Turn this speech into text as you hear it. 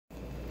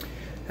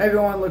Hey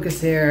everyone,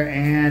 Lucas here,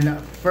 and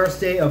first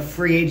day of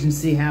free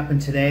agency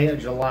happened today,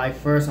 July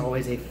 1st.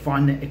 Always a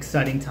fun,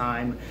 exciting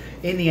time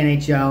in the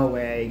NHL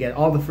where you get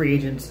all the free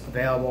agents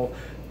available,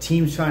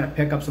 teams trying to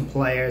pick up some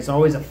players.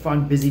 Always a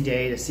fun, busy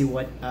day to see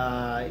what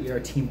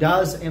your team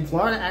does. And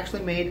Florida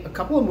actually made a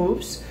couple of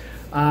moves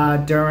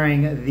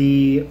during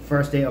the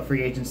first day of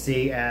free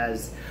agency.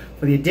 As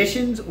for the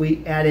additions,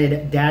 we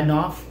added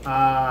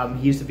Dadonov.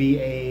 He used to be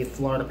a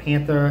Florida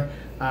Panther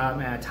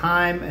at a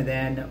time, and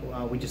then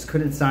we just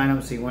couldn't sign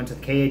him, so he went to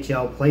the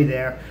KHL, played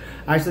there.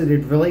 Actually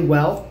did really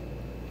well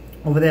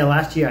over there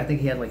last year. I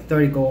think he had like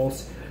 30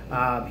 goals.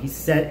 He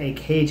set a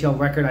KHL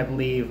record, I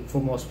believe, for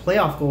most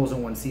playoff goals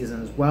in one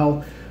season as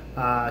well.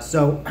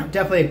 So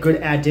definitely a good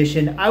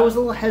addition. I was a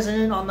little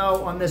hesitant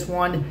on this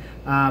one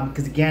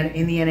because again,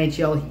 in the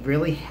NHL, he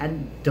really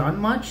hadn't done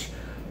much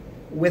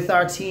with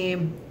our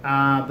team.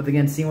 But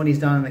again, seeing what he's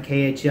done in the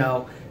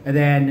KHL, and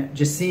then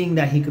just seeing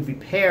that he could be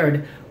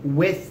paired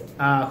with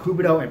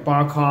Vrbata and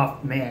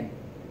Barkov, man.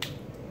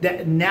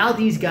 Now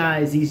these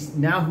guys,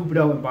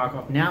 Vrbata and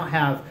Barkov now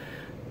have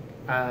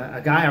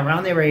a guy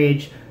around their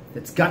age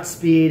that's got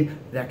speed,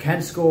 that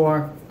can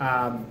score.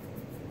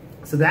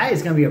 So that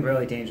is going to be a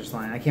really dangerous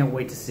line. I can't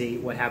wait to see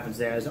what happens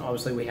there. As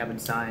obviously, we haven't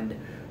signed,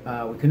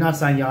 we could not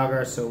sign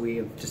Yager, so we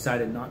have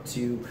decided not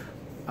to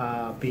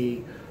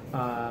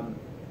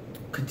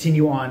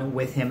continue on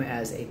with him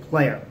as a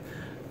player.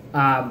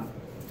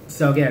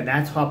 So again,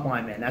 that's top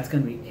line, man. That's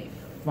going to be a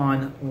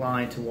fun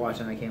line to watch,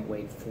 and I can't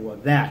wait for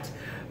that.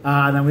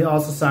 Then we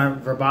also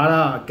signed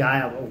Vrbata, a guy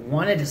I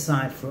wanted to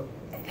sign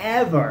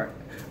forever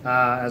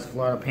as a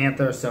Florida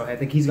Panther. So I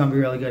think he's going to be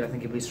really good. I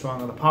think he'll be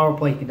strong on the power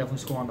play. He can definitely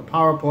score on the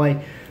power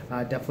play.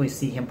 Definitely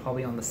see him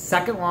probably on the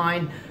second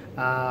line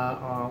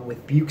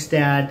with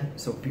Bukestad.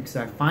 So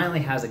Bukestad finally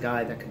has a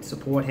guy that can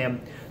support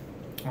him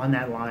on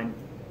that line,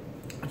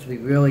 which will be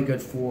really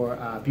good for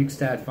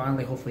Bukestad.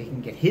 Finally, hopefully he can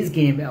get his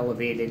game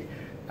elevated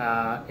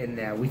in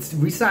there.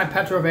 We signed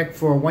Petrovic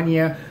for 1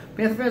 year.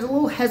 Panther fans a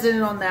little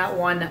hesitant on that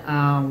one,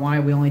 why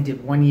we only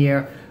did 1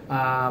 year.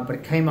 But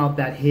it came out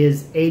that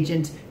his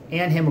agent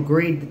and him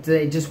agreed that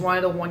they just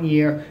wanted a 1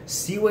 year,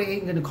 see what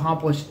he can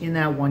accomplish in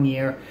that 1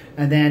 year,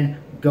 and then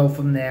go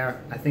from there.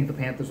 I think the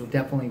Panthers will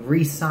definitely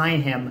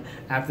re-sign him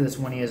after this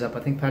 1 year is up. I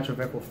think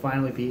Petrovic will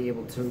finally be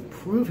able to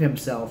prove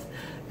himself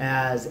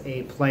as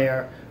a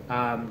player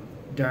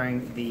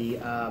during the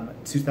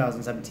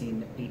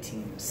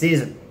 2017-18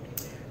 season.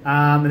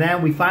 And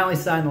then we finally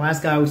signed, the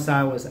last guy we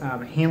signed was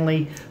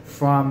Hanley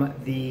from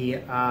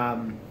the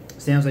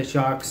San Jose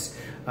Sharks.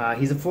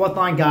 He's a fourth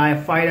line guy,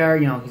 a fighter.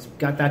 You know, he's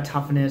got that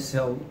toughness.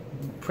 He'll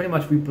pretty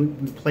much be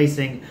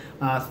replacing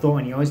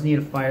Thornton. You always need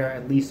a fighter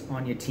at least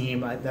on your team.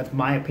 That's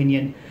my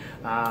opinion.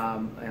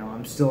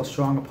 I'm still a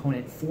strong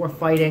opponent for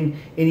fighting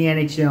in the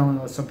NHL. I know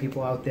there's some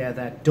people out there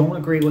that don't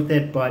agree with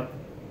it, but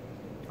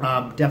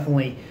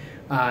definitely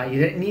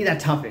you need that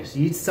toughness.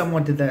 You need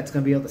someone that's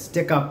going to be able to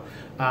stick up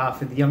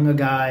for the younger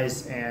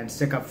guys and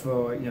stick up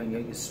for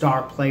your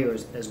star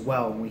players as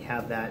well. And we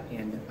have that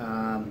in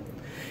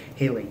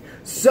Haley.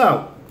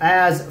 So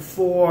as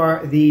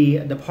for the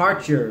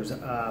departures,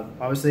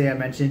 obviously I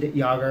mentioned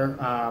Yager.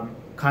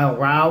 Kyle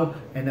Rao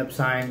ended up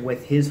signing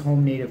with his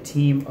home native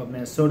team of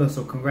Minnesota,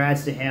 so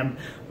congrats to him.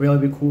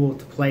 Really be cool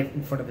to play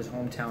in front of his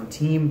hometown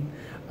team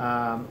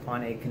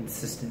on a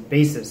consistent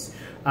basis.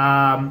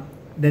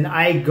 Then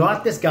I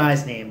got this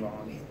guy's name wrong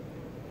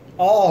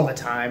all the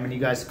time, and you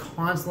guys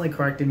constantly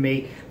corrected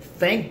me.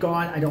 Thank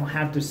God I don't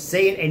have to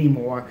say it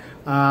anymore.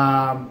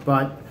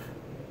 But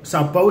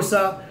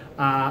Barbosa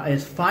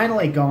is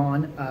finally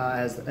gone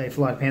as a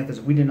Florida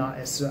Panthers. We did not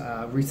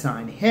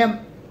re-sign him.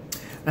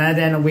 And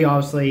then we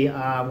obviously,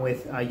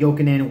 with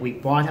Jokinen, we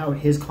bought out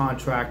his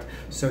contract,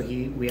 so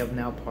we have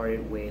now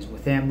parted ways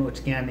with him, which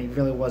again, he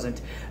really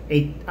wasn't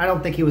I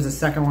don't think he was a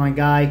second line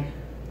guy.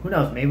 Who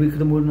knows? Maybe we could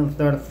have moved him to the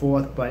third or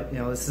fourth, but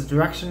this is the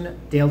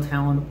direction Dale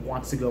Talon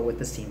wants to go with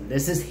this team.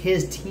 This is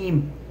his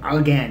team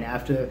again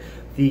after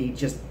the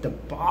just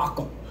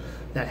debacle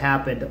that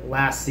happened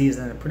last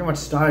season. It pretty much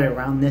started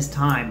around this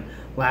time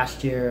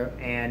last year,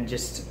 and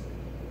just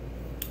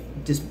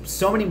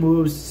so many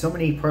moves, so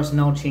many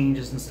personnel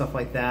changes and stuff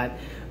like that.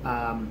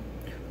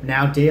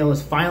 Now Dale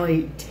is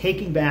finally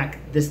taking back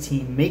this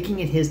team, making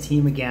it his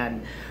team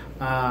again,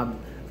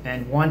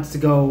 and wants to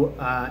go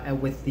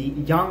with the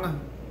young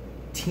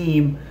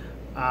team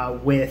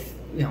with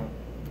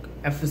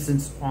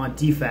emphasis on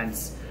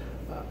defense.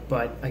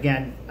 But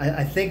again,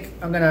 I think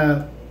I'm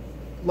gonna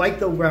like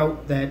the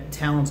route that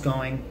Talon's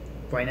going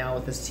right now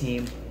with this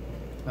team.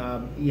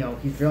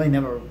 He's really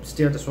never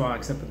steered us wrong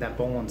except with that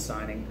Bolin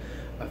signing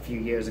a few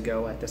years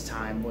ago at this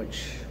time,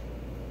 which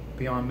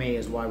beyond me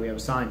is why we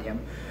have signed him,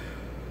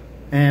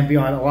 and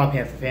beyond a lot of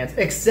Panther fans,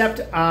 except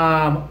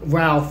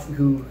Ralph,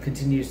 who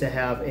continues to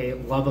have a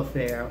love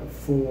affair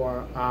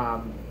for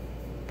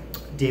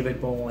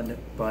David Bolin.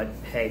 But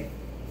hey,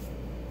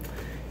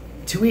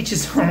 to each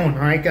his own,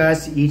 right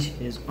guys? To each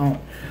his own.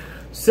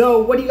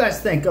 So what do you guys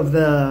think of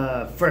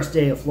the first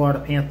day of Florida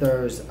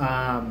Panthers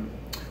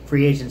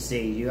free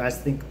agency? You guys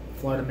think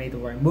Florida made the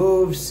right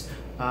moves?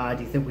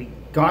 Do you think we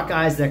got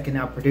guys that can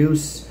now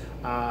produce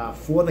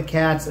for the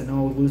Cats? I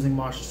know losing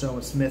Marshall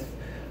Stone Smith,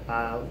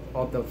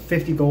 of the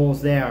 50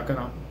 goals there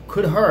are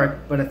could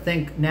hurt, but I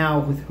think now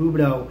with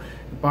Huberdeau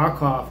and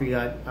Barkov, you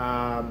got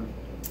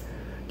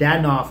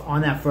Dadonov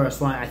on that first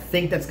line. I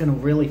think that's going to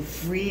really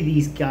free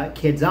these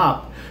kids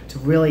up to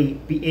really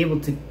be able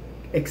to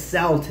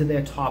excel to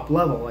their top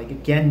level. Like,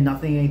 again,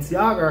 nothing against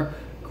Yager,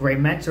 great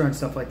mentor and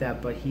stuff like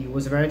that, but he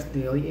was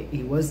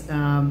he was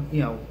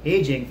you know,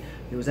 aging.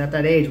 He was at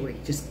that age where he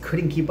just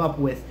couldn't keep up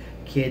with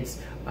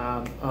kids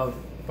of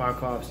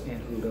Barkov's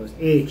and Huberdeau's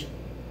age.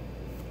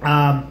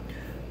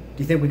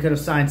 Do you think we could have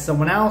signed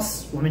someone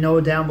else? Let me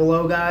know down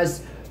below,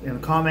 guys, in the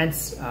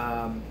comments.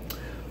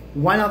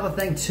 One other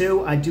thing,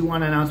 too, I do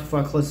want to announce before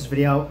I close this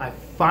video. I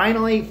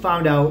finally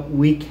found out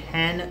we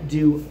can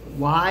do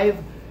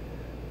live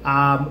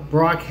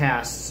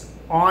broadcasts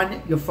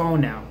on your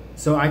phone now.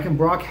 So I can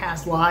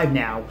broadcast live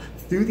now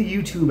through the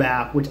YouTube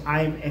app, which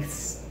I'm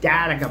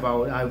ecstatic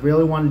about. I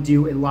really want to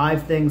do a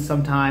live thing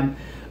sometime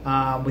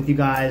with you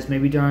guys,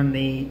 maybe during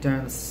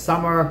the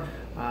summer.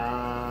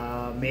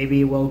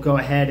 Maybe we'll go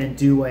ahead and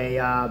do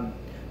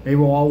maybe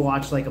we'll all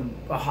watch like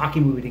a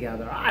hockey movie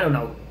together. I don't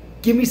know.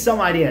 Give me some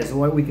ideas of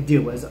what we could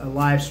do as a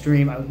live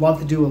stream. I would love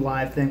to do a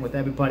live thing with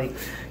everybody,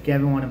 get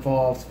everyone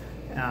involved,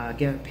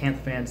 get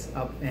Panther fans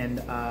up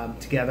and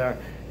together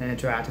and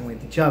interacting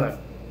with each other.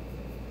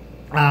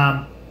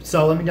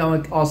 So let me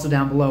know also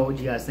down below what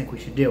you guys think we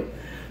should do.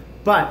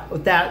 But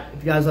with that,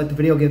 if you guys like the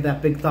video, give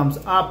that big thumbs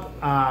up,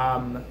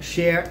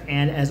 share,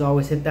 and as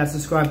always, hit that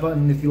subscribe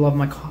button if you love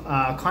my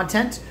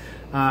content.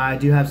 I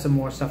do have some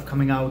more stuff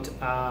coming out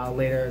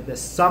later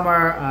this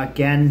summer.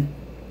 Again,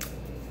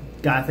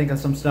 gotta think of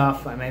some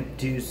stuff. I might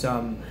do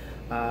some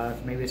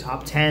maybe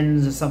top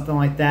 10s or something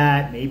like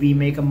that. Maybe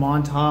make a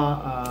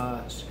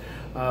montage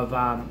of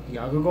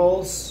Yager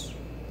goals.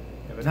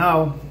 Never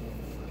know.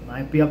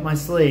 Might be up my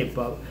sleeve,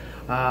 but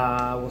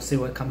we'll see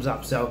what comes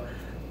up. So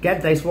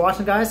again, thanks for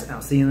watching, guys, and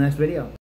I'll see you in the next video.